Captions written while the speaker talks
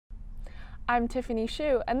I'm Tiffany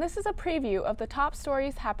Xu, and this is a preview of the top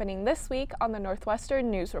stories happening this week on the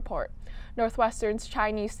Northwestern News Report. Northwestern's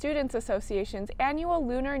Chinese Students Association's annual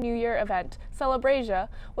Lunar New Year event, Celebrasia,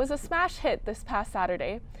 was a smash hit this past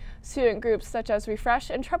Saturday. Student groups such as Refresh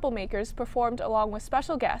and Troublemakers performed along with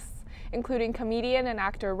special guests, including comedian and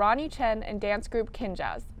actor Ronnie Chen and dance group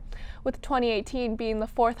Kinjaz. With 2018 being the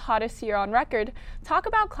fourth hottest year on record, talk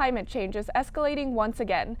about climate change is escalating once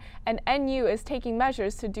again, and NU is taking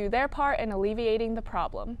measures to do their part in alleviating the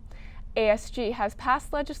problem. ASG has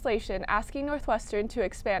passed legislation asking Northwestern to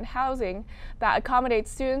expand housing that accommodates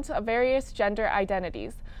students of various gender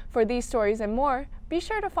identities. For these stories and more, be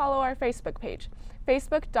sure to follow our Facebook page,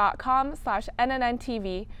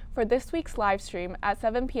 facebook.com/MiNNNTV, for this week's live stream at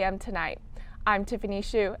 7 p.m. tonight. I'm Tiffany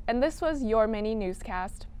Xu, and this was your MiNNI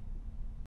Newscast.